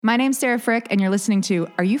My name's Sarah Frick, and you're listening to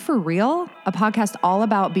Are You For Real? A podcast all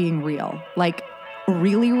about being real. Like,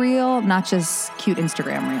 really real, not just cute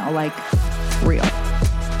Instagram real, like real.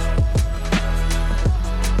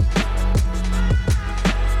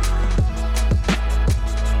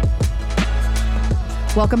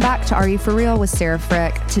 Welcome back to Are You For Real with Sarah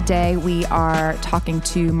Frick. Today we are talking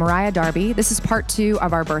to Mariah Darby. This is part 2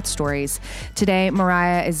 of our birth stories. Today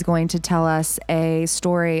Mariah is going to tell us a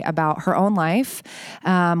story about her own life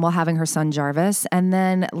while having her son Jarvis, and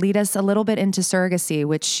then lead us a little bit into surrogacy,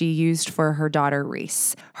 which she used for her daughter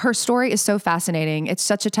Reese. Her story is so fascinating. It's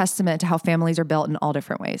such a testament to how families are built in all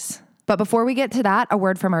different ways. But before we get to that, a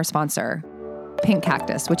word from our sponsor, Pink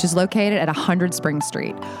Cactus, which is located at 100 Spring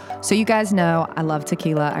Street. So you guys know I love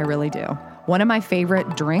tequila. I really do. One of my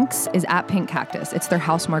favorite drinks is at Pink Cactus. It's their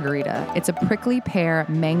house margarita. It's a prickly pear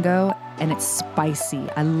mango and it's spicy.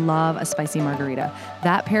 I love a spicy margarita.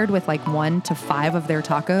 That paired with like 1 to 5 of their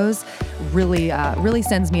tacos really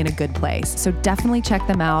sends me in a good place. So definitely check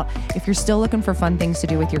them out. If you're still looking for fun things to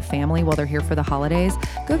do with your family while they're here for the holidays,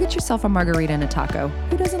 go get yourself a margarita and a taco.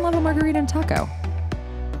 Who doesn't love a margarita and taco?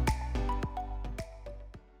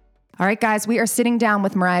 All right, guys, we are sitting down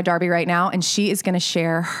with Mariah Darby right now, and she is going to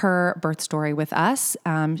share her birth story with us.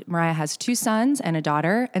 Mariah has 2 sons and a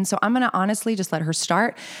daughter, and so I'm going to honestly just let her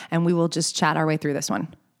start, and we will just chat our way through this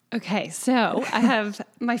one. Okay, so I have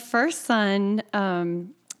my first son,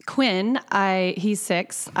 Quinn. He's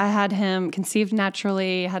 6. I had him conceived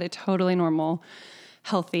naturally, had a totally normal,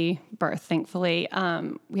 healthy birth, thankfully.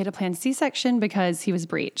 We had a planned C-section because he was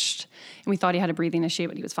breached, and we thought he had a breathing issue,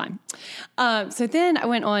 but he was fine. So then I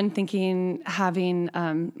went on thinking having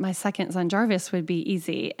my second son, Jarvis, would be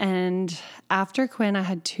easy. And after Quinn, I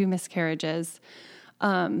had 2 miscarriages,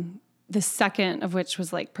 the second of which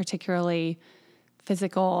was like particularly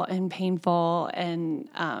physical and painful, and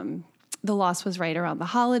the loss was right around the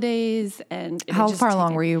holidays. And how far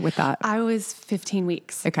along were you with that? I was 15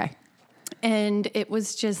 weeks. Okay. And it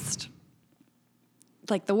was just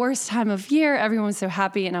like the worst time of year. Everyone was so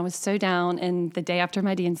happy and I was so down. And the day after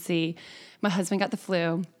my D&C, my husband got the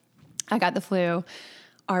flu. I got the flu.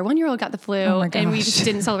 Our 1-year-old got the flu. And we just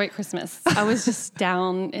didn't celebrate Christmas. I was just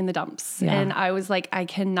down in the dumps. Yeah. And I was like, I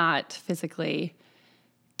cannot physically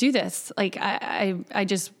do this. Like I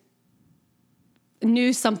just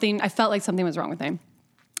knew something. I felt like something was wrong with me.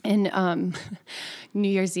 And New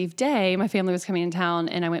Year's Eve day, my family was coming in town,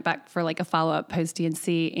 and I went back for like a follow-up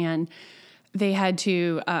post-D&C, and they had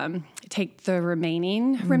to take the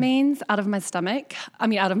remaining remains out of my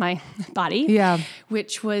out of my body. Yeah.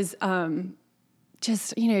 Which was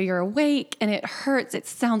just, you're awake, and it hurts. It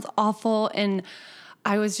sounds awful, and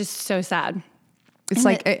I was just so sad. It's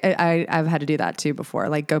like I've had to do that too before,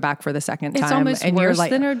 like go back for the second time. It's almost and worse you're like,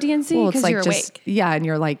 than our D&C because you're awake. Yeah, and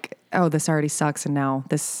you're like, oh, this already sucks, and now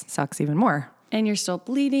this sucks even more. And you're still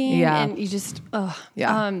bleeding, and you just,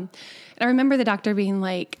 Yeah. And I remember the doctor being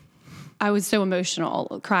like, I was so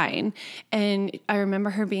emotional, crying. And I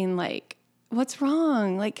remember her being like, what's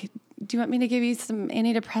wrong? Like, do you want me to give you some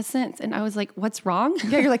antidepressants? And I was like, what's wrong?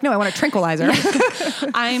 Yeah, you're like, no, I want a tranquilizer.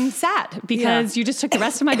 I'm sad because you just took the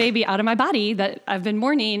rest of my baby out of my body that I've been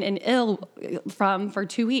mourning and ill for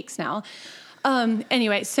 2 weeks now.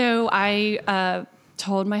 Anyway, so I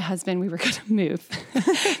told my husband we were going to move,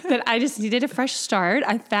 that I just needed a fresh start.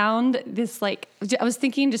 I found this, I was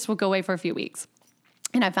thinking just we'll go away for a few weeks.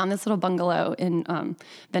 And I found this little bungalow in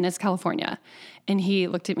Venice, California. And he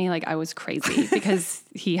looked at me like I was crazy because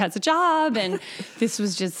he has a job. And this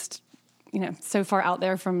was just, so far out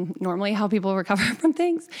there from normally how people recover from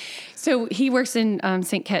things. So he works in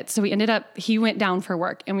St. Kitts. So he went down for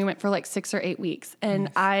work, and we went for like 6 or 8 weeks. And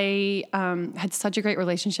nice. I had such a great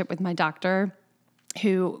relationship with my doctor,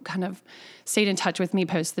 who kind of stayed in touch with me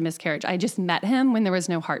post the miscarriage. I just met him when there was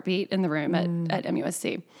no heartbeat in the room at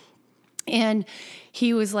MUSC. And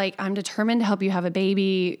he was like, I'm determined to help you have a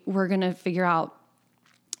baby. We're going to figure out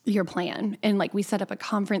your plan. And we set up a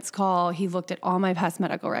conference call. He looked at all my past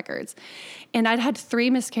medical records. And I'd had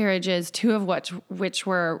 3 miscarriages, 2 of which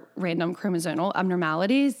were random chromosomal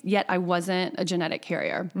abnormalities, yet I wasn't a genetic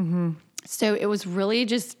carrier. Mm-hmm. So it was really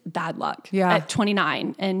just bad luck at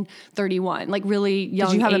 29 and 31, really young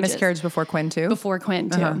ages. Did you have a miscarriage before Quinn too? Before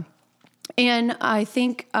Quinn too. Uh-huh. And I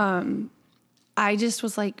think I just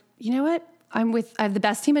was like, you know what? I have the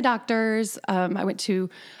best team of doctors. I went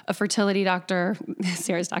to a fertility doctor,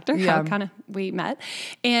 Sarah's doctor, how kind of we met.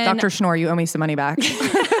 And Dr. Schnorr, you owe me some money back.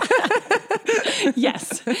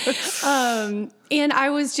 Yes. And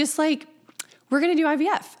I was just like, we're going to do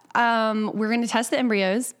IVF. We're going to test the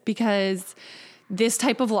embryos because this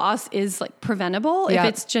type of loss is preventable if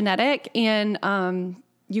it's genetic. And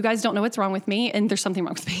you guys don't know what's wrong with me, and there's something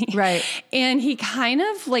wrong with me. Right. And he kind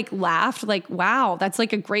of like laughed like, wow, that's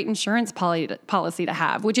like a great insurance policy to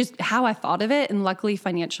have, which is how I thought of it. And luckily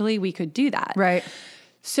financially we could do that. Right.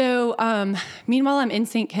 So, meanwhile I'm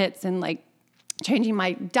instinct hits and like changing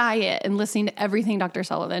my diet and listening to everything Dr.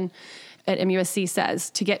 Sullivan at MUSC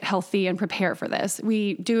says to get healthy and prepare for this.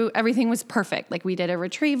 Everything was perfect. Like we did a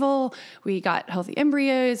retrieval, we got healthy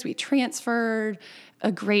embryos, we transferred,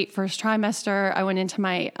 a great first trimester. I went into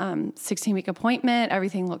my 16-week appointment.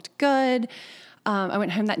 Everything looked good. I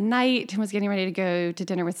went home that night and was getting ready to go to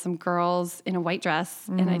dinner with some girls in a white dress,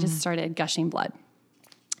 and I just started gushing blood.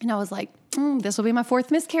 And I was like, this will be my 4th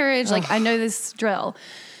miscarriage. Like, I know this drill.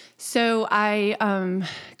 So I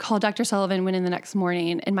called Dr. Sullivan, went in the next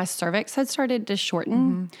morning, and my cervix had started to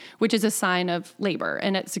shorten, which is a sign of labor.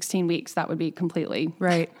 And at 16 weeks, that would be completely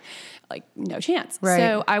like no chance. Right.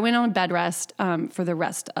 So I went on bed rest for the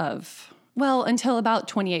rest of, until about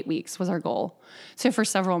 28 weeks was our goal. So for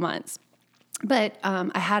several months. But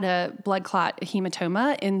I had a blood clot, a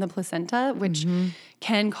hematoma in the placenta, which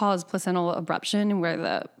can cause placental abruption, where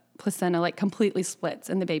the placenta like completely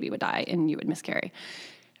splits and the baby would die and you would miscarry.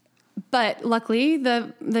 But luckily,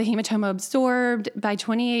 the hematoma absorbed. By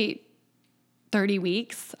 28, 30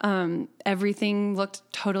 weeks, everything looked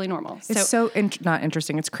totally normal. It's not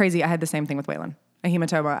interesting. It's crazy. I had the same thing with Waylon, a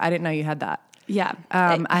hematoma. I didn't know you had that. Yeah.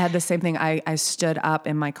 I had the same thing. I stood up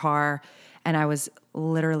in my car and I was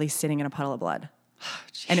literally sitting in a puddle of blood.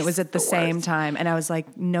 And it was at the same time. And I was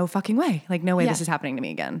like, no fucking way. Like, no way this is happening to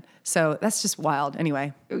me again. So that's just wild.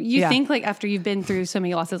 Anyway. You think like after you've been through so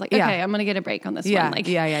many losses, like, okay, I'm going to get a break on this one. Like,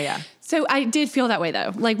 yeah. So I did feel that way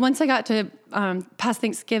though. Like once I got to past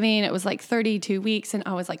Thanksgiving, it was like 32 weeks and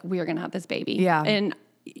I was like, we're going to have this baby. Yeah. And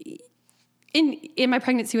in my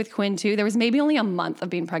pregnancy with Quinn too, there was maybe only a month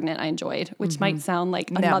of being pregnant I enjoyed, which might sound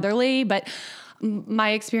like unmotherly, but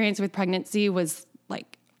my experience with pregnancy was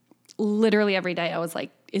like, literally every day I was like,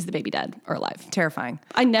 is the baby dead or alive? Terrifying.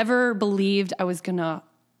 I never believed I was going to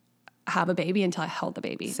have a baby until I held the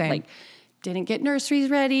baby. Same. Like, didn't get nurseries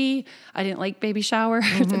ready. I didn't like baby showers.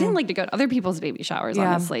 I didn't like to go to other people's baby showers,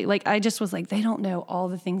 honestly. Like, I just was like, they don't know all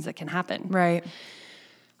the things that can happen. Right.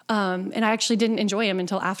 And I actually didn't enjoy him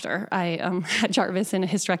until after I had Jarvis and a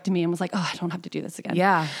hysterectomy and was like, oh, I don't have to do this again.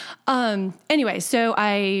 Yeah. Anyway, so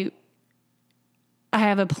I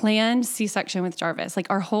have a planned C-section with Jarvis. Like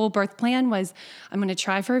our whole birth plan was, I'm going to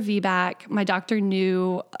try for a VBAC. My doctor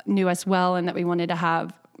knew us well and that we wanted to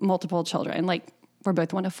have multiple children. Like we're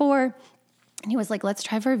both 1 to 4. And he was like, let's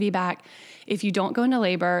try for a VBAC. If you don't go into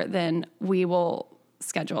labor, then we will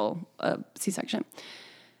schedule a C-section.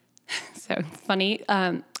 So funny.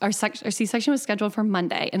 Our C-section was scheduled for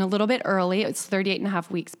Monday and a little bit early. It's 38 and a half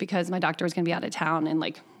weeks because my doctor was going to be out of town and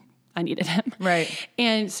like, I needed him. Right.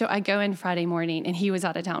 And so I go in Friday morning and he was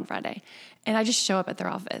out of town Friday. And I just show up at their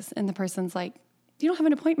office and the person's like, you don't have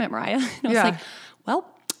an appointment, Mariah. And I was like, well,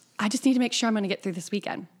 I just need to make sure I'm going to get through this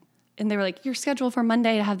weekend. And they were like, you're scheduled for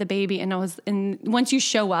Monday to have the baby. And once you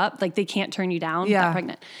show up, like they can't turn you down that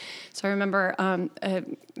pregnant. So I remember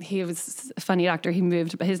he was a funny doctor. He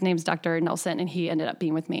moved, but his name's Dr. Nelson and he ended up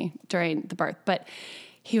being with me during the birth. But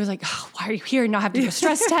he was like, oh, why are you here? Not have to do a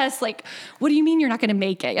stress test. Like, what do you mean you're not going to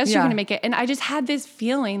make it? Yes, you're going to make it. And I just had this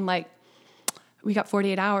feeling like we got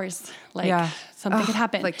 48 hours. Like something could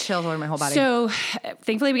happen. Like chills over my whole body. So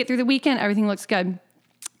thankfully we get through the weekend. Everything looks good.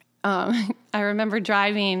 I remember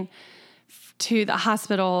driving to the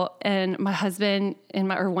hospital and my husband and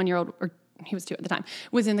my 1-year-old, or he was 2 at the time,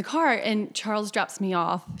 was in the car and Charles drops me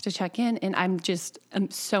off to check in and I'm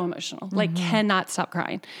so emotional, like cannot stop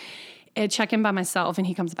crying. I check in by myself and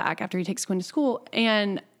he comes back after he takes Quinn to school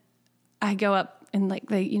and I go up and like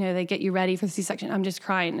they get you ready for the C-section. I'm just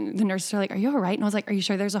crying and the nurses are like, are you all right? And I was like, are you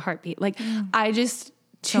sure there's a heartbeat? Like I just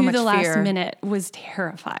to the last minute was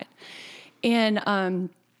terrified. And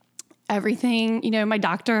everything, my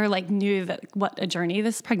doctor like knew that what a journey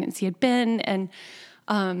this pregnancy had been and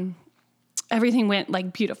everything went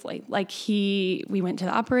like beautifully. Like we went to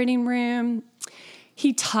the operating room.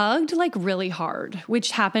 He tugged like really hard,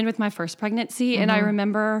 which happened with my first pregnancy. And I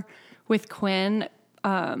remember with Quinn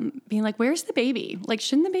being like, where's the baby? Like,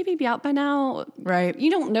 shouldn't the baby be out by now? Right. You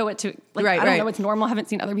don't know what to, like, I don't know what's normal. I haven't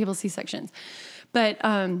seen other people's C-sections. But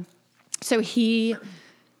so he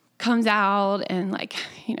comes out and like,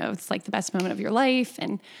 it's like the best moment of your life.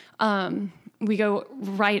 And we go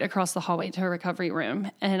right across the hallway to a recovery room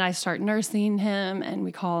and I start nursing him and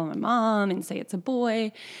we call my mom and say it's a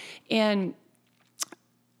boy. And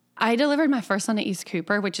I delivered my first son at East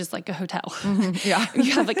Cooper, which is like a hotel. Mm-hmm. Yeah.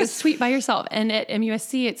 You have like a suite by yourself. And at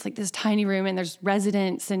MUSC, it's like this tiny room and there's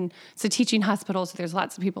residents and it's a teaching hospital. So there's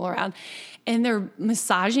lots of people around and they're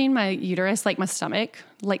massaging my uterus, like my stomach,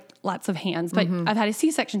 like lots of hands. But I've had a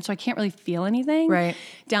C-section, so I can't really feel anything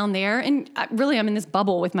down there. And I'm in this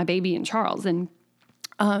bubble with my baby and Charles. And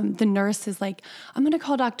the nurse is like, I'm going to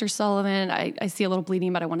call Dr. Sullivan. I see a little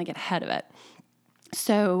bleeding, but I want to get ahead of it.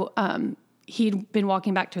 So, he'd been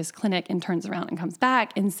walking back to his clinic and turns around and comes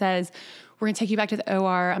back and says, we're going to take you back to the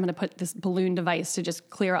OR. I'm going to put this balloon device to just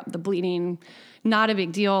clear up the bleeding. Not a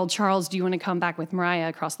big deal. Charles, do you want to come back with Mariah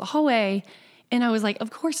across the hallway? And I was like,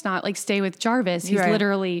 of course not. Like, stay with Jarvis. He's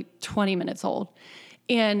literally 20 minutes old.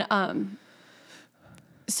 And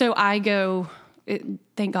so I go,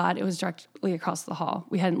 thank God it was directly across the hall.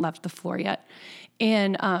 We hadn't left the floor yet.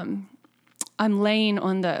 And I'm laying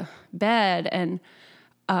on the bed and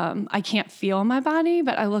I can't feel my body,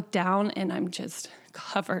 but I look down and I'm just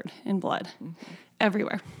covered in blood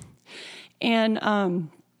everywhere. And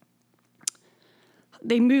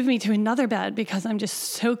they move me to another bed because I'm just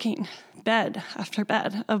soaking bed after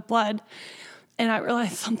bed of blood. And I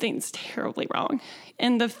realize something's terribly wrong.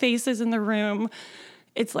 And the faces in the room,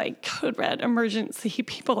 it's like code red emergency.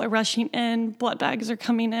 People are rushing in. Blood bags are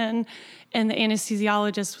coming in. And the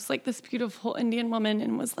anesthesiologist was like this beautiful Indian woman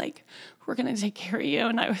and was like, we're going to take care of you.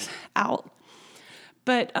 And I was out.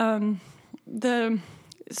 But the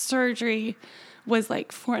surgery was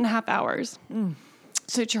like 4.5 hours.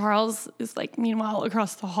 So Charles is like, meanwhile,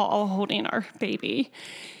 across the hall holding our baby.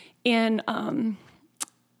 And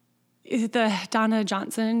the Donna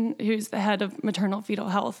Johnson, who's the head of maternal fetal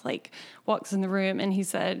health, like walks in the room and he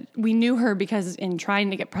said, we knew her because in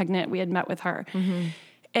trying to get pregnant, we had met with her.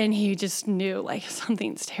 And he just knew like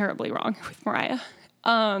something's terribly wrong with Mariah.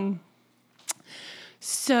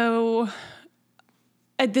 So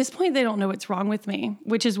at this point, they don't know what's wrong with me,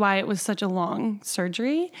 which is why it was such a long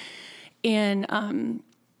surgery. And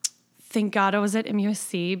thank God I was at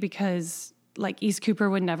MUSC because like East Cooper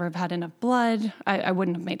would never have had enough blood. I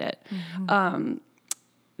wouldn't have made it.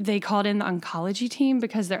 They called in the oncology team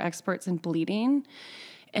because they're experts in bleeding.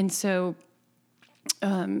 And so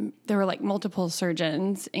there were like multiple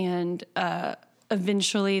surgeons and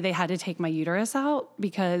eventually they had to take my uterus out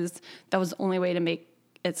because that was the only way to make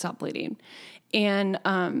it stop bleeding. And,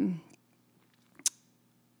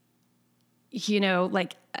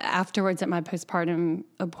 like afterwards at my postpartum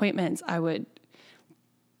appointments, I would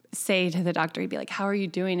say to the doctor, he'd be like, how are you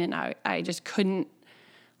doing? And I just couldn't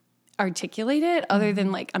articulate it other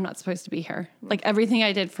than like, I'm not supposed to be here. Like everything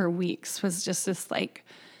I did for weeks was just this like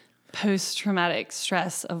post-traumatic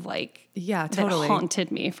stress of like, that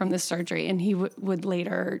haunted me from the surgery. And he would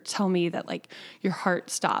later tell me that like your heart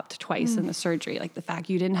stopped twice in the surgery. Like the fact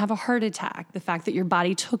you didn't have a heart attack, the fact that your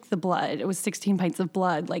body took the blood, it was 16 pints of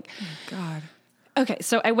blood. Like, oh God. Okay.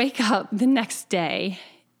 So I wake up the next day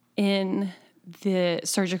in the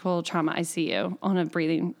surgical trauma ICU on a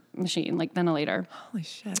breathing machine, like ventilator. Holy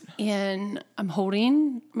shit. And I'm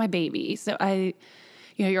holding my baby. So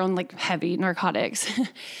you're on like heavy narcotics.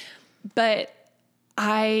 But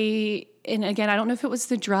and again, I don't know if it was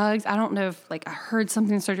the drugs. I don't know if like I heard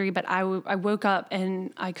something in surgery, but I woke up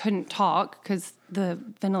and I couldn't talk because the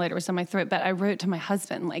ventilator was in my throat. But I wrote to my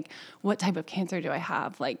husband, like, what type of cancer do I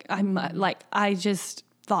have? Like, I just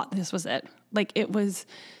thought this was it. Like, it was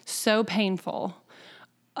so painful.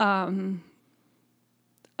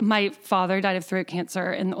 My father died of throat cancer,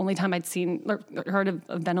 and the only time I'd seen or heard of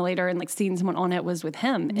a ventilator and like seen someone on it was with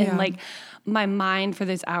him. Yeah. And like my mind for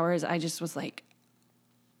those hours, I just was like,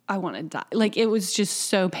 I want to die. Like it was just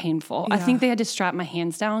so painful. Yeah. I think they had to strap my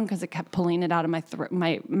hands down because it kept pulling it out of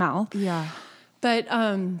my mouth. Yeah. But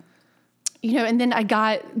and then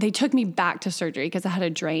they took me back to surgery because I had a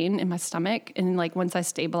drain in my stomach. And like, once I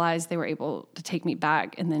stabilized, they were able to take me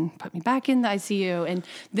back and then put me back in the ICU. And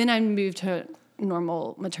then I moved to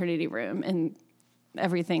normal maternity room and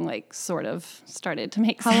everything like sort of started to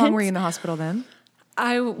make sense. How long were you in the hospital then?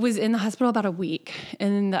 I was in the hospital about a week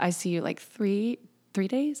and in the ICU like three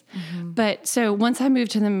days. Mm-hmm. But so once I moved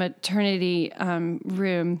to the maternity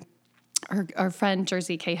room, our friend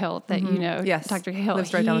Jersey Cahill that you know, yes, Dr. Cahill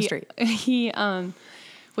lives right down the street. He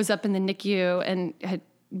was up in the NICU and had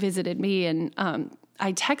visited me, and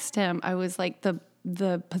I texted him. I was like,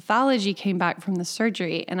 the pathology came back from the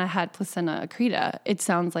surgery, and I had placenta accreta. It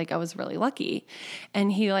sounds like I was really lucky. And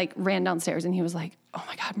he like ran downstairs, and he was like, "Oh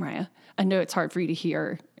my God, Mariah, I know it's hard for you to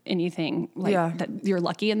hear anything like that. You're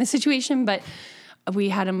lucky in this situation, but." We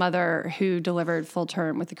had a mother who delivered full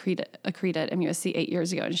term with accreta at MUSC 8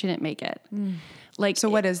 years ago, and she didn't make it. So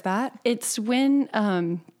what is that? It's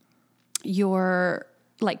when your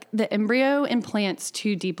like the embryo implants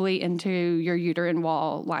too deeply into your uterine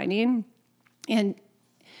wall lining. And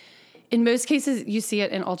in most cases, you see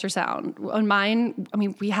it in ultrasound. On mine, I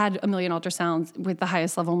mean, we had a million ultrasounds with the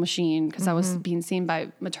highest level machine because I was being seen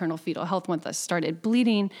by maternal fetal health once I started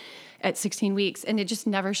bleeding at 16 weeks, and it just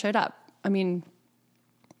never showed up. I mean,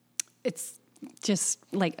 it's just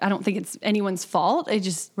like, I don't think it's anyone's fault. It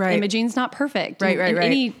just, imaging's not perfect in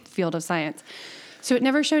any field of science. So it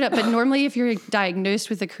never showed up. But normally if you're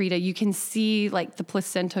diagnosed with Accreta, you can see like the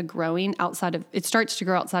placenta growing outside of, it starts to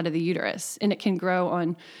grow outside of the uterus, and it can grow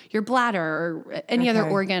on your bladder or any other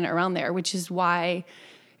organ around there, which is why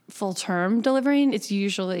full term delivering, it's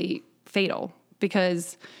usually fatal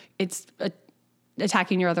because it's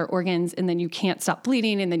attacking your other organs, and then you can't stop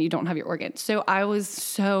bleeding, and then you don't have your organs. So I was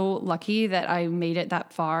so lucky that I made it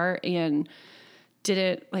that far and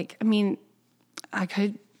didn't like, I mean, I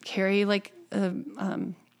could carry like a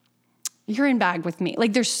urine bag with me.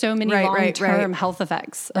 Like there's so many long-term health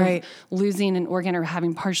effects of losing an organ or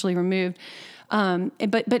having partially removed.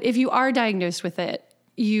 But if you are diagnosed with it,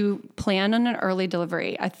 you plan on an early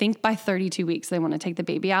delivery. I think by 32 weeks, they want to take the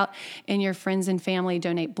baby out, and your friends and family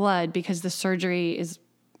donate blood because the surgery is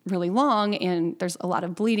really long and there's a lot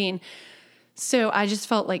of bleeding. So I just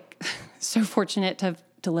felt like so fortunate to have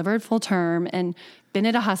delivered full term and been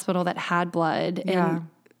at a hospital that had blood and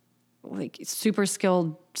like super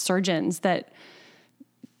skilled surgeons that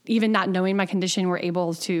even not knowing my condition were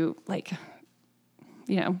able to like,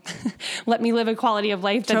 you know, let me live a quality of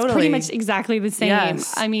life that's pretty much exactly the same.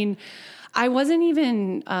 Yes. I mean, I wasn't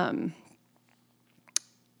even, I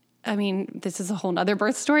mean, this is a whole nother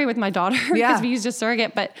birth story with my daughter because we used a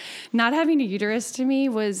surrogate, but not having a uterus to me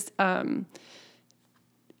was,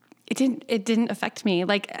 it didn't affect me.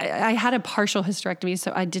 Like I had a partial hysterectomy,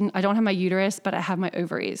 so I don't have my uterus, but I have my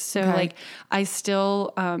ovaries. So like I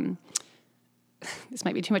still, this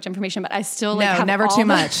might be too much information, but I still like have never too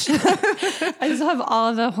much. I still have all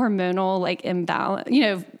of the hormonal like imbalance, you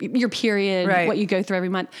know, your period, what you go through every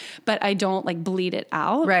month, but I don't like bleed it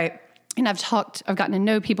out. Right. And I've gotten to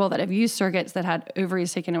know people that have used surrogates that had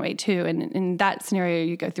ovaries taken away too. And in that scenario,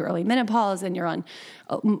 you go through early menopause and you're on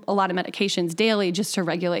a lot of medications daily just to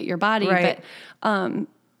regulate your body. Right. But,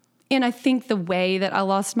 and I think the way that I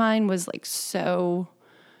lost mine was like so,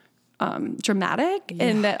 dramatic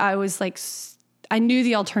and that I was like, I knew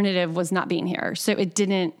the alternative was not being here. So it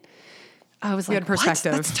didn't, I was like,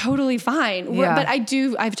 perspective. That's totally fine. Yeah. But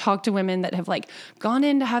I've talked to women that have like gone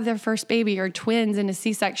in to have their first baby or twins in a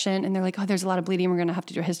C-section, and they're like, oh, there's a lot of bleeding. We're going to have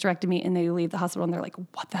to do a hysterectomy. And they leave the hospital and they're like,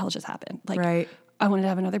 what the hell just happened? Like, I wanted to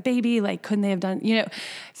have another baby. Like, couldn't they have done, you know?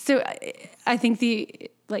 So I think the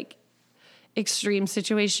like extreme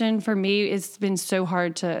situation for me, it's been so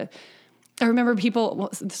hard to, I remember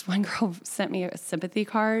this one girl sent me a sympathy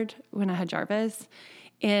card when I had Jarvis,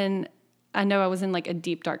 and I know I was in like a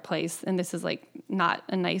deep, dark place, and this is like not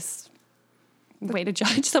a nice way to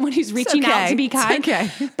judge someone who's reaching out to be kind.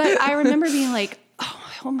 But I remember being like,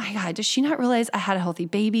 oh my God, does she not realize I had a healthy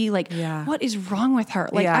baby? Like, what is wrong with her?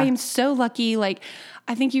 Like, I am so lucky. Like,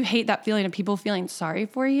 I think you hate that feeling of people feeling sorry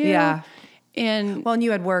for you. Yeah. And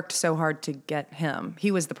you had worked so hard to get him. He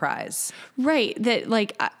was the prize. Right. That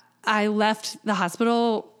like, I left the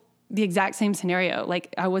hospital the exact same scenario.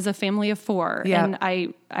 Like, I was a family of 4, and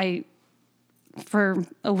I for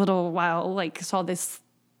a little while, like saw this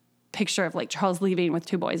picture of like Charles leaving with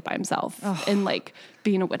 2 boys by himself and like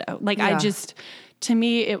being a widow. Like to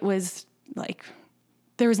me, it was like,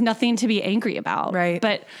 there was nothing to be angry about. Right.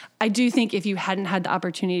 But I do think if you hadn't had the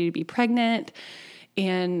opportunity to be pregnant,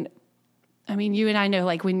 and I mean, you and I know,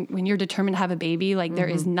 like when you're determined to have a baby, like there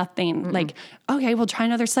is nothing like, okay, we'll try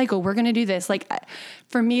another cycle. We're going to do this. Like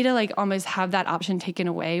for me to like almost have that option taken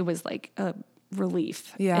away was like a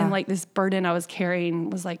relief. Yeah. And like this burden I was carrying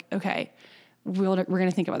was like, okay, we're going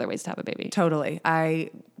to think of other ways to have a baby. Totally.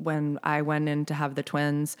 When I went in to have the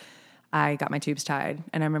twins, I got my tubes tied,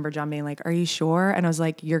 and I remember John being like, are you sure? And I was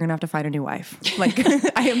like, you're going to have to find a new wife. Like,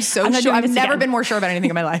 I am so sure. I've never been more sure about anything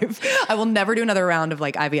in my life. I will never do another round of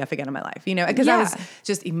like IVF again in my life, you know, because I was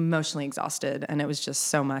just emotionally exhausted, and it was just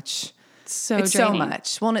so much. It's so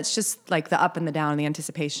much. Well, and it's just like the up and the down and the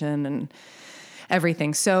anticipation and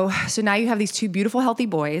everything. So now you have these 2 beautiful, healthy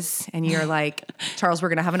boys, and you're like, Charles, we're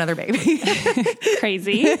going to have another baby.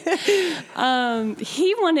 Crazy.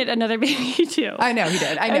 He wanted another baby too. I know he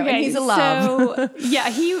did. I know. Okay, and he's a love. So yeah,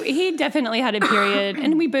 he definitely had a period,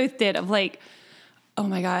 and we both did, of like, oh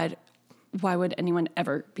my God, why would anyone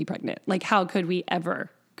ever be pregnant? Like, how could we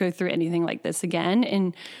ever go through anything like this again?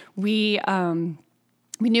 And we knew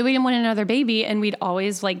we didn't want another baby, and we'd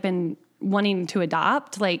always like been wanting to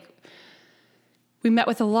adopt. Like, we met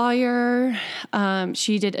with a lawyer.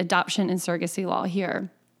 She did adoption and surrogacy law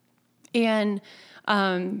here. And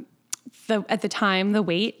at the time, the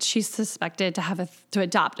wait she suspected to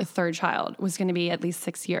adopt a third child was going to be at least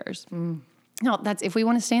 6 years. Now, that's if we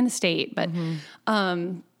want to stay in the state, but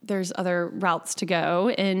there's other routes to go.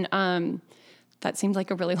 And that seems like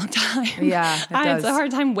a really long time. Yeah, it I does. had a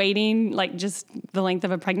hard time waiting, like just the length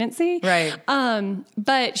of a pregnancy. Right.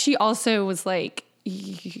 But she also was like,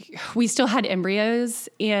 we still had embryos,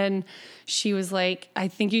 and she was like, I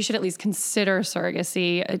think you should at least consider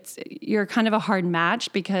surrogacy. You're kind of a hard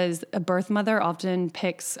match because a birth mother often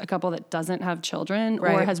picks a couple that doesn't have children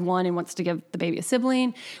or has one and wants to give the baby a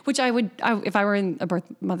sibling, which if I were a birth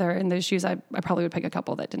mother in those shoes, I probably would pick a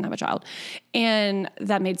couple that didn't have a child. And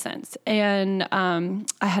that made sense. And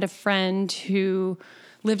I had a friend who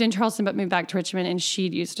lived in Charleston but moved back to Richmond, and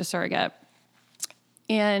she'd used a surrogate.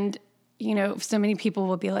 And so many people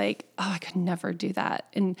will be like, oh, I could never do that.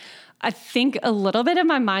 And I think a little bit of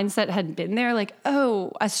my mindset had been there, like,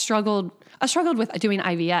 oh, I struggled with doing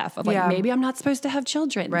IVF of like, maybe I'm not supposed to have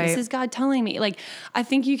children. Right. This is God telling me. Like, I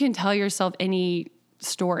think you can tell yourself any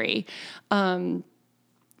story and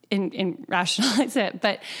rationalize it.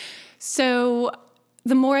 But so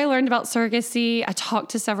the more I learned about surrogacy, I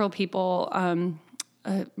talked to several people,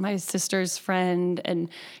 my sister's friend and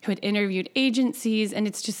who had interviewed agencies, and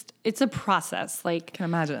it's a process. Like, Can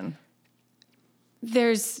imagine.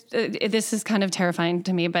 There's this is kind of terrifying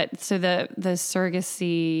to me, but so the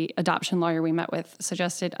surrogacy adoption lawyer we met with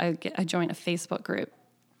suggested I join a Facebook group,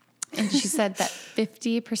 and she said that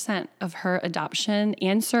 50% of her adoption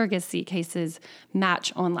and surrogacy cases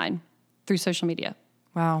match online through social media.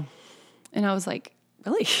 Wow. And I was like,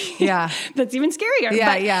 really? Yeah. That's even scarier.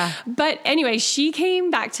 Yeah, But anyway, she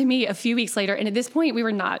came back to me a few weeks later. And at this point, we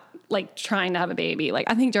were not like trying to have a baby. Like,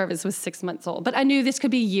 I think Jarvis was 6 months old, but I knew this could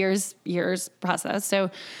be years process. So,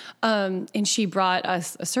 and she brought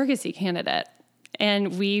us a surrogacy candidate, and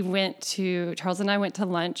Charles and I went to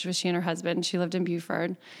lunch with she and her husband. She lived in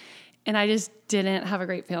Buford, and I just didn't have a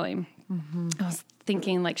great feeling. I was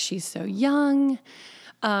thinking, like, she's so young.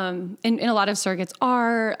 And a lot of surrogates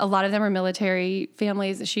a lot of them are military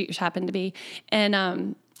families. She happened to be.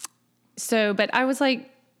 And, but I was like,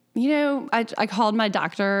 I called my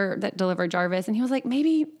doctor that delivered Jarvis, and he was like,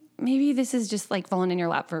 maybe this is just like falling in your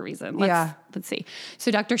lap for a reason. Let's see.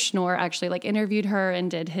 So Dr. Schnorr actually like interviewed her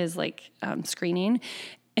and did his screening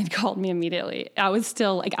and called me immediately. I was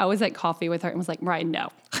at coffee with her and was like, Mariah, no.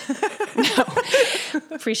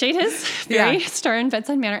 Appreciate his very stern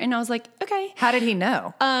bedside manner. And I was like, okay. How did he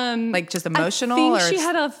know? Like just emotional? I think she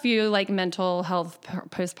had a few like mental health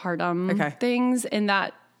postpartum things, and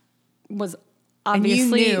that was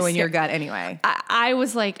obviously. And you knew in your gut anyway. I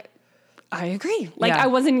was like, I agree. Like I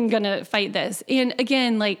wasn't going to fight this. And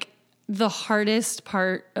again, like the hardest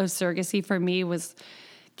part of surrogacy for me was,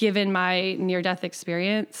 given my near-death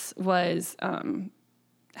experience, was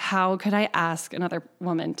how could I ask another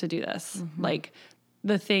woman to do this? Mm-hmm. Like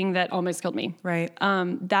the thing that almost killed me. Right.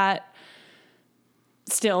 That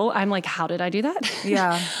still, I'm like, how did I do that?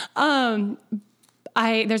 Yeah.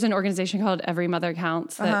 There's an organization called Every Mother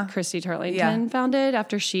Counts that Christy Turlington founded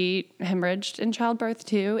after she hemorrhaged in childbirth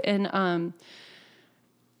too. And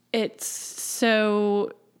it's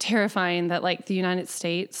so terrifying that like the United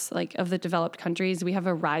States, like of the developed countries, we have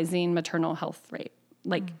a rising maternal health rate.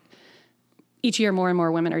 Like each year more and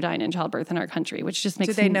more women are dying in childbirth in our country, which just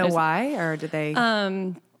makes Did they know why, or did they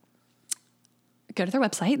go to their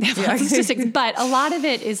website? They have lots of statistics, but a lot of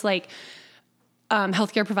it is like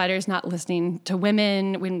healthcare providers not listening to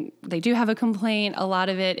women when they do have a complaint. A lot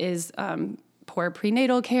of it is poor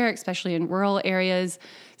prenatal care, especially in rural areas.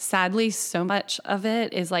 Sadly, so much of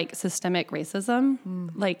it is like systemic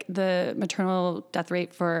racism. Like the maternal death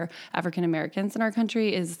rate for African Americans in our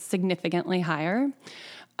country is significantly higher,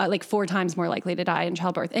 like 4 times more likely to die in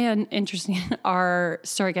childbirth. And interesting, our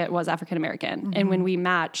surrogate was African American. Mm-hmm. And when we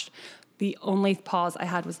matched, the only pause I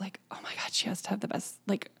had was like, oh my God, she has to have the best,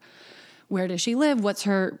 like, where does she live? What's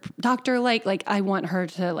her doctor like? Like, I want her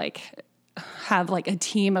to like have like a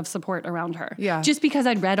team of support around her. Yeah. Just because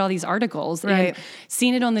I'd read all these articles and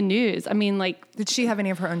seen it on the news. I mean, like, did she have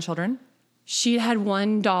any of her own children? She had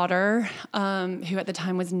one daughter who at the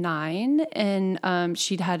time was 9, and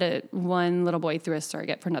she'd had one little boy through a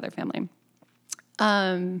surrogate for another family.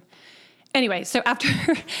 Anyway, so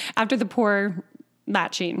after the poor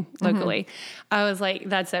matching locally, I was like,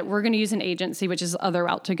 that's it. We're going to use an agency, which is the other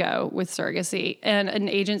route to go with surrogacy. And an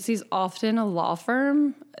agency is often a law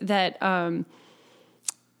firm that kind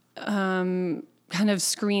of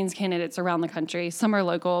screens candidates around the country. Some are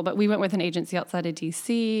local, but we went with an agency outside of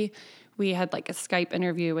DC. we had like a Skype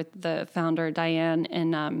interview with the founder, Diane,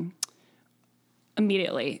 and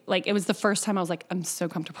immediately, like, it was the first time I was like, I'm so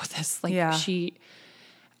comfortable with this. Like,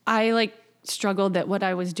 I like struggled that what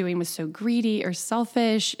I was doing was so greedy or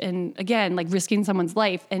selfish, and again, like risking someone's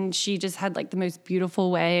life. And she just had like the most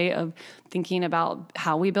beautiful way of thinking about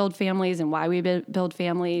how we build families and why we build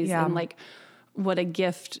families, and like what a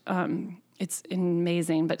gift. It's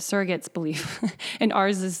amazing, but surrogates believe, and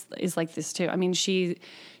ours is like this too. I mean,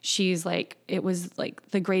 she's like, it was like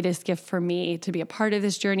the greatest gift for me to be a part of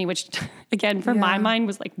this journey, which again, for my mind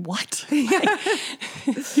was like, what? Like,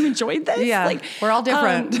 you enjoyed this? Yeah. Like, we're all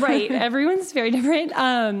different. Right. Everyone's very different.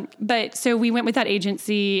 But so we went with that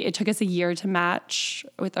agency. It took us a year to match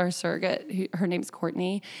with our surrogate. Her name's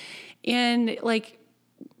Courtney. And like,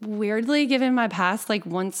 weirdly, given my past, like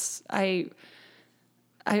once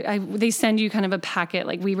they send you kind of a packet.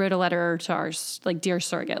 Like we wrote a letter to our like dear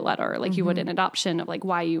surrogate letter, like you would an adoption, of like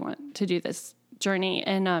why you want to do this journey.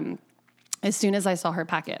 And as soon as I saw her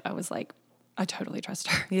packet, I was like, I totally trust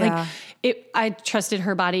her. Yeah. Like I trusted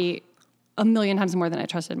her body a million times more than I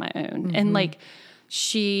trusted my own. And like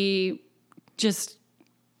she just,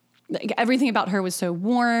 like, everything about her was so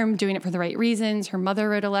warm, doing it for the right reasons. Her mother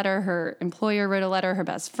wrote a letter, her employer wrote a letter, her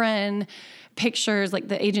best friend, pictures, like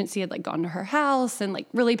the agency had like gone to her house and like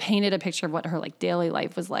really painted a picture of what her like daily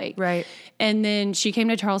life was like. Right. And then she came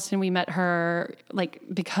to Charleston. We met her like,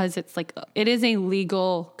 because it's like, it is a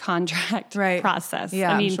legal contract process.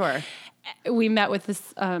 Yeah, I mean, I'm sure. We met with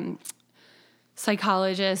this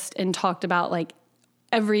psychologist and talked about like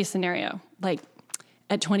every scenario. Like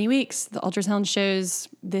at 20 weeks, the ultrasound shows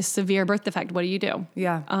this severe birth defect. What do you do?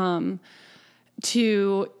 Yeah.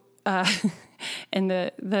 And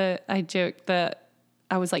I joked that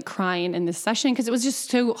I was like crying in this session because it was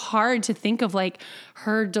just so hard to think of like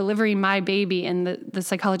her delivering my baby, and the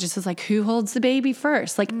psychologist is like, who holds the baby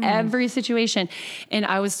first? Like every situation. And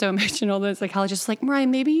I was so emotional. The psychologist was like, Mariah,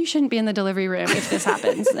 maybe you shouldn't be in the delivery room if this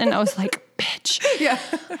happens. And I was like, bitch. Yeah.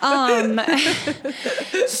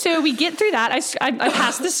 So we get through that. I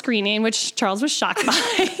passed the screening, which Charles was shocked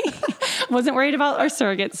by. Wasn't worried about our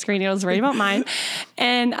surrogate screening. I was worried about mine.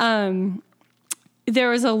 And,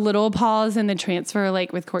 there was a little pause in the transfer,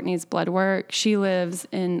 like with Courtney's blood work. She lives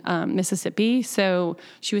in Mississippi, so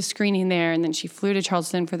she was screening there, and then she flew to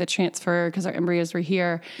Charleston for the transfer because our embryos were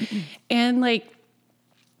here. And like,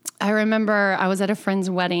 I remember I was at a friend's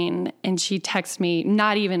wedding, and she texted me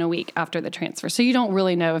not even a week after the transfer. So you don't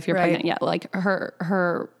really know if you're pregnant yet. Like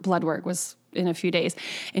her blood work was in a few days,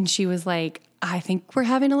 and she was like, I think we're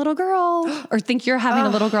having a little girl, or think you're having a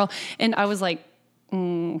little girl. And I was like,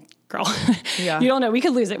 girl, you don't know. We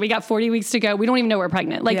could lose it. We got 40 weeks to go. We don't even know we're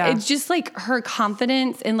pregnant. Like, it's just like her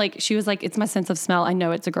confidence. And like, she was like, it's my sense of smell. I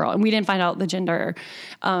know it's a girl. And we didn't find out the gender,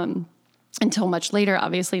 until much later,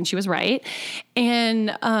 obviously. And she was right.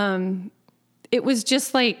 And, it was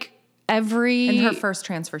just like In her first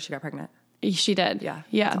transfer, she got pregnant. She did. Yeah.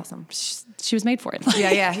 Yeah. That's awesome. She was made for it.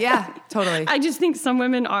 Yeah. Totally. I just think some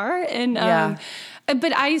women are. And,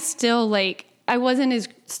 but I still like, I wasn't as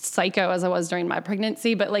psycho as I was during my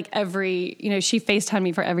pregnancy, but like she FaceTimed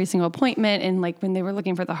me for every single appointment. And like when they were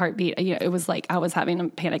looking for the heartbeat, it was like I was having a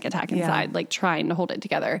panic attack inside, like trying to hold it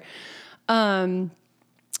together. But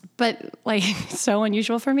like so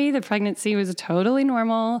unusual for me, the pregnancy was totally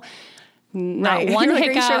normal. Not one You're like,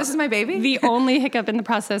 hiccup. Are you sure this is my baby? The only hiccup in the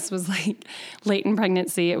process was like late in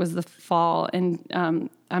pregnancy. It was the fall, and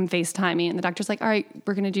I'm FaceTiming, and the doctor's like, all right,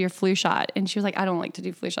 we're going to do your flu shot. And she was like, I don't like to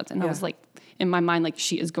do flu shots. And I was like, in my mind, like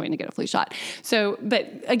she is going to get a flu shot. So, but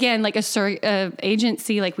again, like a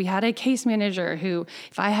agency, like we had a case manager who,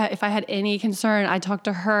 if I had any concern, I talked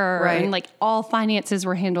to her, and like all finances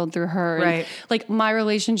were handled through her. And like my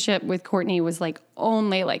relationship with Courtney was like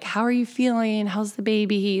only like, how are you feeling? How's the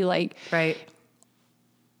baby? Like,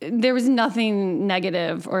 there was nothing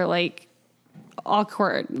negative or like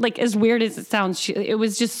awkward. Like as weird as it sounds, it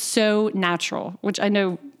was just so natural, which I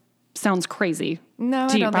know sounds crazy. No,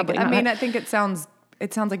 I don't think it. I mean, I think it sounds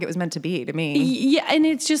like it was meant to be to me. Yeah, and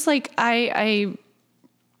it's just like I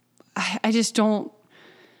just don't.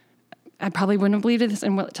 I probably wouldn't have believed this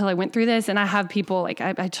until I went through this. And I have people like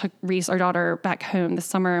I took Reese, our daughter, back home this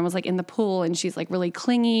summer and was like in the pool, and she's like really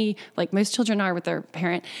clingy, like most children are with their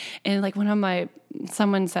parent. And like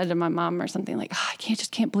someone said to my mom or something like, I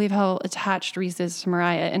can't believe how attached Reese is to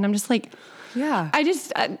Mariah. And I'm just like. Yeah. I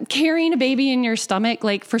just, carrying a baby in your stomach,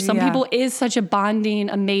 like for some people is such a bonding,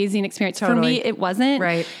 amazing experience. Totally. For me, it wasn't.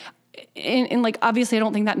 Right. And like, obviously I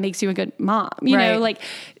don't think that makes you a good mom, you know, like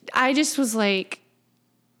I just was like,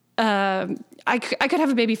 I could have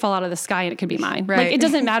a baby fall out of the sky and it could be mine. Like, it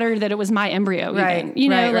doesn't matter that it was my embryo even, you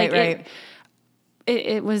know,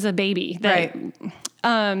 it was a baby. That,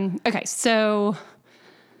 Right. Okay. So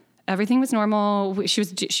everything was normal. She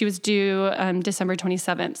was due December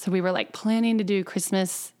 27th. So we were like planning to do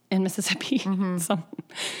Christmas in Mississippi. Some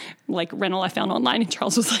like rental I found online, and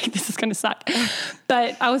Charles was like, this is going to suck.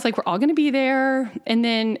 But I was like, we're all going to be there. And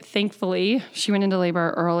then thankfully she went into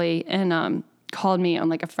labor early and called me on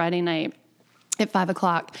like a Friday night at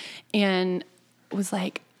 5:00 and was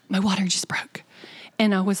like, my water just broke.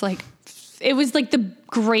 And I was like, it was like the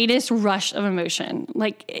greatest rush of emotion.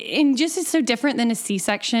 Like, and just it's so different than a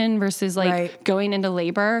C-section versus like going into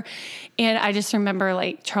labor. And I just remember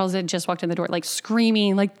like Charles had just walked in the door, like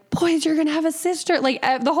screaming, like, boys, you're going to have a sister. Like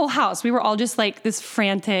the whole house, we were all just like this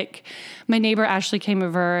frantic. My neighbor Ashley came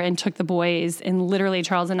over and took the boys, and literally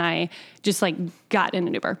Charles and I just like got in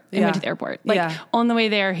an Uber and went to the airport. Like on the way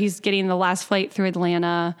there, he's getting the last flight through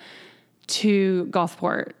Atlanta to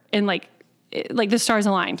Gulfport, and like the stars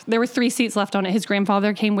aligned. There were 3 seats left on it. His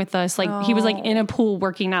grandfather came with us. Like he was like in a pool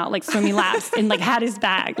working out, like swimming laps, and like had his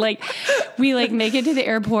bag. Like we like make it to the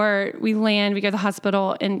airport, we land, we go to the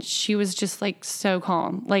hospital, and she was just like so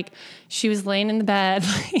calm. Like she was laying in the bed.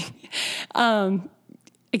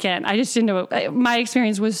 Again, I just didn't know. My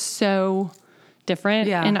experience was so different.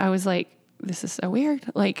 Yeah. And I was like, this is so weird.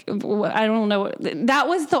 Like, I don't know. That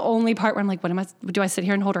was the only part where I'm like, do I sit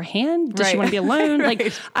here and hold her hand? Does she want to be alone?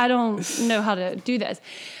 Like, I don't know how to do this.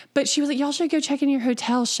 But she was like, y'all should go check in your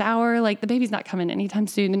hotel, shower. Like, the baby's not coming anytime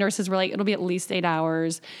soon. The nurses were like, it'll be at least 8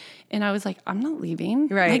 hours. And I was like, I'm not leaving.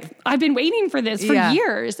 Right. Like, I've been waiting for this for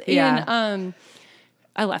years. Yeah. And,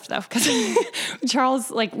 I left though, because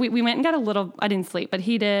Charles, like we went and got I didn't sleep, but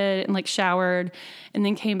he did, and like showered and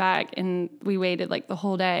then came back, and we waited like the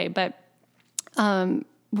whole day. But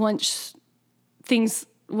once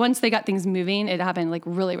they got things moving, it happened like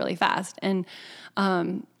really, really fast. And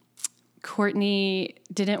Courtney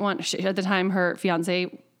didn't want, at the time her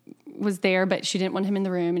fiance was there, but she didn't want him in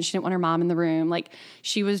the room, and she didn't want her mom in the room. Like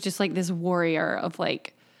she was just like this warrior of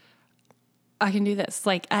like, I can do this.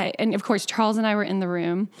 Like and of course Charles and I were in the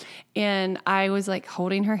room, and I was like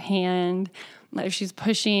holding her hand, like she's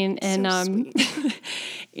pushing, and so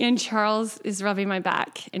and Charles is rubbing my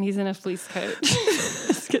back, and he's in a fleece coat.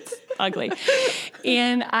 This gets ugly.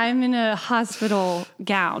 And I'm in a hospital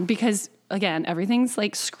gown because again, everything's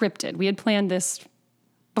like scripted. We had planned this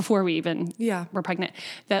before we even were pregnant,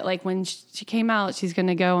 that like when she came out, she's going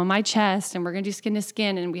to go on my chest, and we're going to do skin to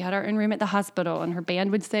skin. And we had our own room at the hospital, and her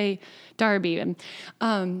band would say Darby. And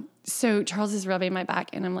so Charles is rubbing my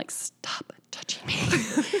back, and I'm like, stop touching me.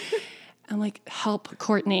 I'm like, help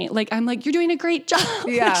Courtney. Like, I'm like, you're doing a great job.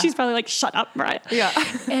 Yeah. Like, she's probably like, shut up, Mariah. Yeah.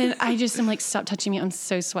 And I just am like, stop touching me. I'm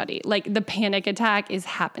so sweaty. Like the panic attack is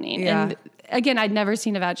happening. Yeah. And again, I'd never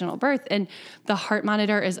seen a vaginal birth, and the heart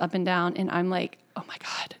monitor is up and down, and I'm like, oh my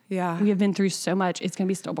God. Yeah. We have been through so much. It's going to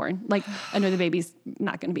be stillborn. Like I know the baby's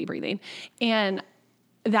not going to be breathing. And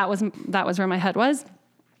that was where my head was.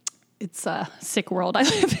 It's a sick world I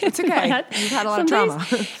live in. It's okay. You've had a lot of trauma.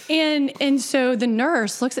 And so the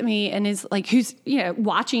nurse looks at me and is like, who's,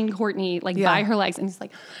 watching Courtney like by her legs, and he's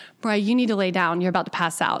like, Mariah, you need to lay down. You're about to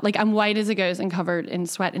pass out. Like I'm white as a ghost and covered in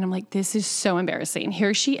sweat. And I'm like, this is so embarrassing.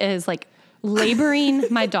 Here she is like laboring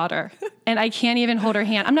my daughter, and I can't even hold her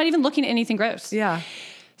hand. I'm not even looking at anything gross. Yeah.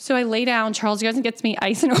 So I lay down. Charles goes and gets me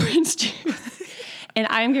ice and orange juice. And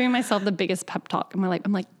I'm giving myself the biggest pep talk in my life.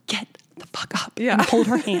 I'm like, get the fuck up and hold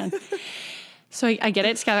her hand. So I get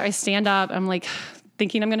it together. I stand up. I'm like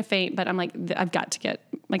thinking I'm going to faint, but I'm like, I've got to get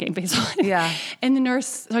my game face on. Yeah. And the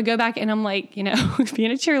nurse, so I go back and I'm like, being a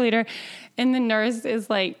cheerleader. And the nurse is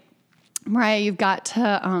like, Mariah, you've got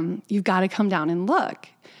to come down and look.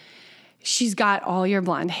 She's got all your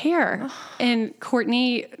blonde hair. And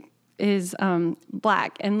Courtney is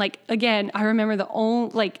black. And like, again, I remember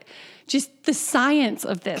just the science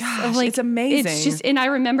of this. Gosh, of like, it's amazing. It's just, and I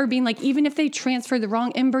remember being like, even if they transferred the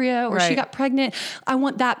wrong embryo or she got pregnant, I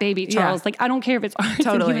want that baby, Charles. Yeah. Like, I don't care if it's ours.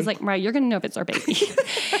 Totally. And he was like, Mariah, you're going to know if it's our baby.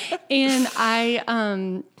 And I,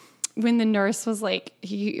 when the nurse was like,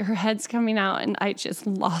 her head's coming out, and I just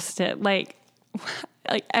lost it. Like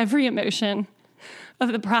every emotion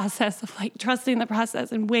of the process of like trusting the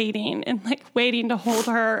process and waiting to hold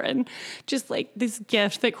her, and just like this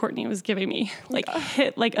gift that Courtney was giving me, like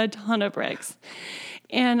hit like a ton of bricks.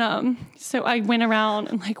 And so I went around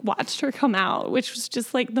and like watched her come out, which was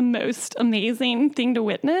just like the most amazing thing to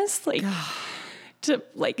witness, like to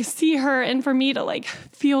like see her, and for me to like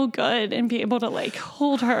feel good and be able to like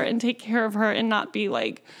hold her and take care of her and not be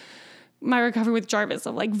like my recovery with Jarvis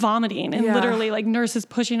of like vomiting and literally like nurses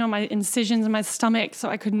pushing on my incisions in my stomach so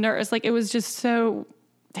I could nurse. Like it was just so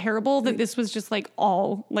terrible that this was just like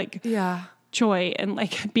all like joy and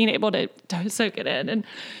like being able to soak it in. And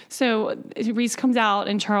so Reese comes out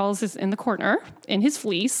and Charles is in the corner in his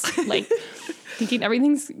fleece, like thinking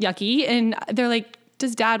everything's yucky. And they're like,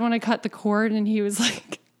 does dad want to cut the cord? And he was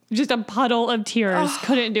like, just a puddle of tears,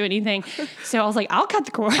 couldn't do anything. So I was like, I'll cut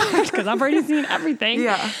the cord because I've already seen everything.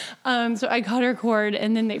 Yeah. So I cut her cord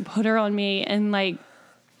and then they put her on me. And like,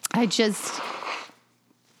 I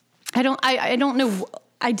don't know.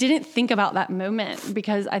 I didn't think about that moment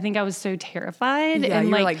because I think I was so terrified and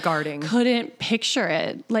you were like guarding. Couldn't picture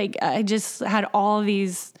it. Like I just had all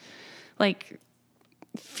these like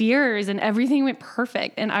fears and everything went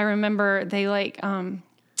perfect. And I remember they like, were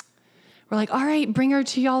like, all right, bring her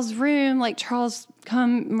to y'all's room. Like Charles,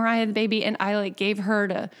 come, Mariah the baby. And I like gave her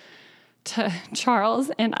to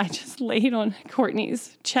Charles and I just laid on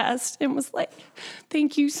Courtney's chest and was like,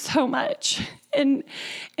 thank you so much. And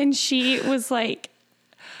she was like,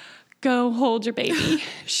 go hold your baby.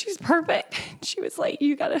 She's perfect. She was like,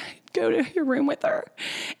 you gotta go to your room with her.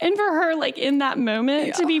 And for her, like in that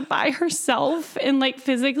moment to be by herself and like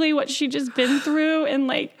physically what she just been through and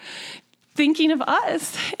like thinking of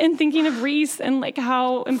us and thinking of Reese and like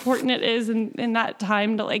how important it is in that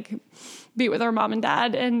time to like be with our mom and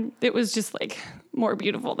dad. And it was just like more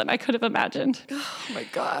beautiful than I could have imagined. Oh my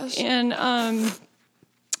gosh. And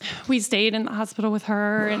we stayed in the hospital with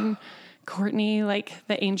her and Courtney, like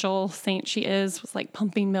the angel saint she is, was like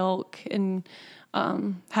pumping milk and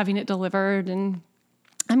having it delivered. And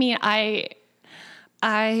I mean, I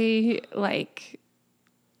like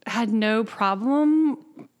had no problem.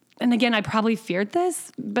 And again, I probably feared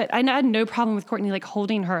this, but I had no problem with Courtney, like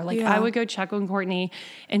holding her. Like I would go check on Courtney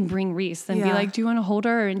and bring Reese and be like, do you want to hold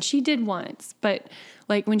her? And she did once, but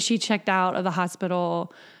like when she checked out of the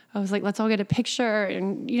hospital, I was like, let's all get a picture.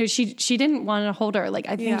 And, you know, she didn't want to hold her. Like,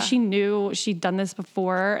 I think she knew she'd done this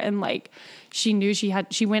before. And like, she knew she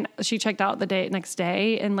checked out the next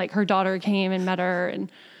day and like her daughter came and met her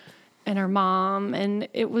and her mom. And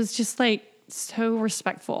it was just like so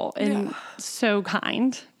respectful and so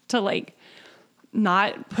kind to like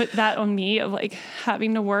not put that on me of like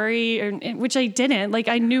having to worry which I didn't. Like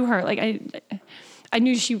I knew her, like I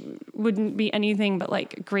knew she wouldn't be anything but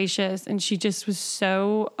like gracious. And she just was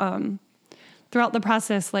so, throughout the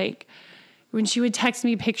process, like when she would text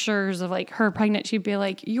me pictures of like her pregnant, she'd be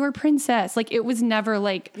like, you're princess. Like it was never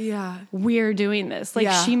like, we're doing this.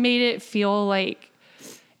 Like she made it feel like,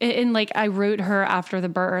 and like I wrote her after the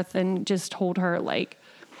birth and just told her like,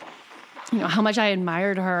 you know, how much I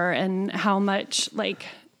admired her and how much like,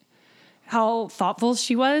 how thoughtful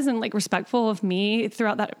she was and like respectful of me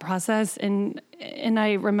throughout that process. And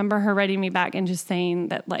I remember her writing me back and just saying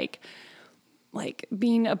that like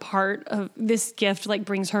being a part of this gift, like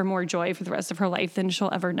brings her more joy for the rest of her life than she'll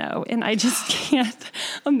ever know. And I just can't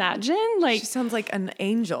imagine. Like she sounds like an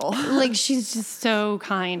angel. Like she's just so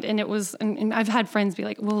kind. And it was, and I've had friends be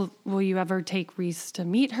like, will you ever take Reese to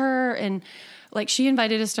meet her? And like, she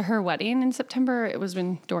invited us to her wedding in September. It was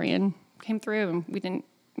when Dorian came through and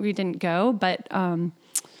we didn't go, but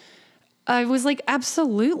I was like,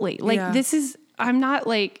 absolutely. Like I'm not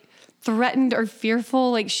like threatened or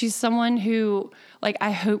fearful. Like she's someone who like,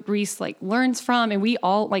 I hope Reese like learns from, and we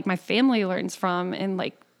all like my family learns from, and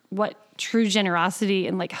like what true generosity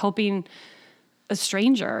and like helping a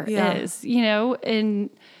stranger is, you know? And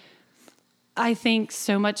I think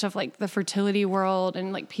so much of like the fertility world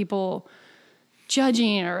and like people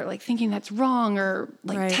judging or like thinking that's wrong or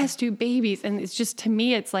like test tube babies. And it's just, to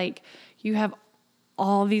me, it's like you have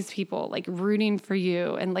all these people like rooting for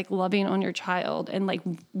you and like loving on your child and like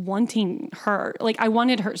wanting her. Like I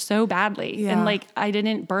wanted her so badly and like I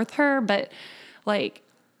didn't birth her, but like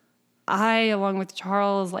I, along with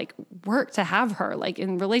Charles, like worked to have her like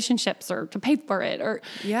in relationships or to pay for it or,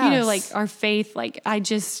 you know, like our faith. Like I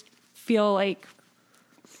just feel like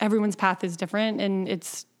everyone's path is different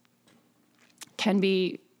and can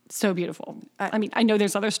be so beautiful. I mean, I know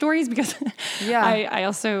there's other stories because I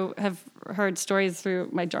also have heard stories through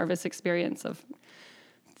my Jarvis experience of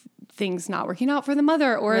things not working out for the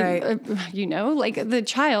mother or, you know, like the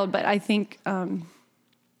child. But I think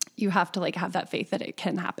you have to like have that faith that it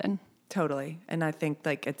can happen. Totally. And I think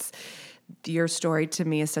like it's, your story to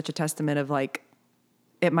me is such a testament of like,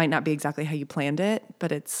 it might not be exactly how you planned it,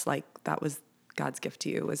 but it's like, that was God's gift to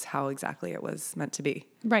you, was how exactly it was meant to be.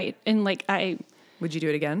 Right. And like would you do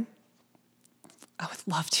it again? I would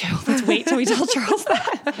love to. Let's wait till we tell Charles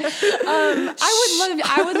that.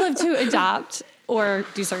 I would love to adopt or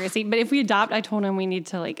do surrogacy. But if we adopt, I told him we need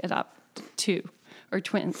to like adopt two or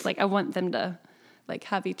twins. Like I want them to like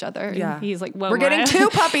have each other. And he's like, well, we're getting two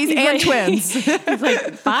puppies and like, twins. He's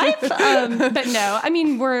like 5. But no, I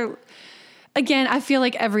mean, again, I feel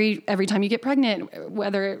like every time you get pregnant,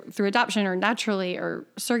 whether through adoption or naturally or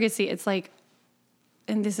surrogacy, it's like,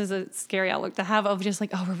 and this is a scary outlook to have of just like,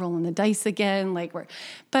 oh, we're rolling the dice again.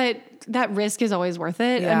 But that risk is always worth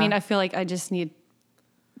it. Yeah. I mean, I feel like I just need,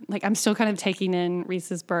 like, I'm still kind of taking in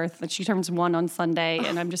Reese's birth, and she turns 1 on Sunday.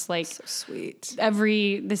 And I'm just like, So sweet.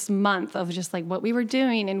 this month of just like what we were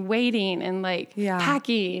doing and waiting and like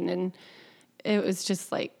packing. And it was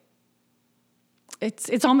just like,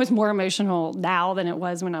 it's almost more emotional now than it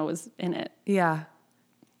was when I was in it. Yeah.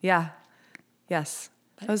 Yeah. Yes.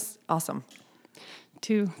 That was awesome.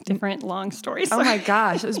 2 different long stories. Oh my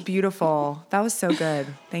gosh, it was beautiful. That was so good.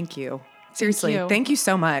 Thank you. Seriously, thank you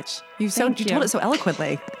so much. You told it so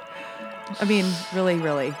eloquently. I mean, really,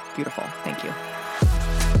 really beautiful. Thank you.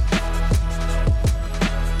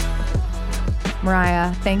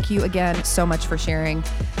 Mariah, thank you again so much for sharing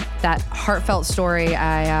that heartfelt story.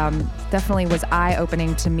 I definitely was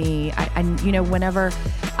eye-opening to me. I whenever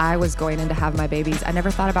I was going in to have my babies, I never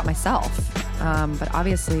thought about myself. But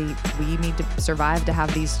obviously, we need to survive to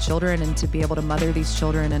have these children and to be able to mother these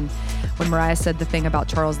children. And when Mariah said the thing about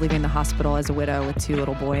Charles leaving the hospital as a widow with 2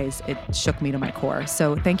 little boys, it shook me to my core.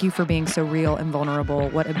 So thank you for being so real and vulnerable.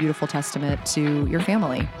 What a beautiful testament to your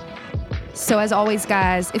family. So as always,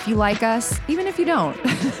 guys, if you like us, even if you don't,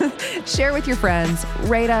 share with your friends,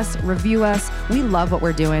 rate us, review us. We love what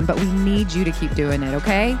we're doing, but we need you to keep doing it,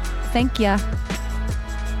 okay? Thank you.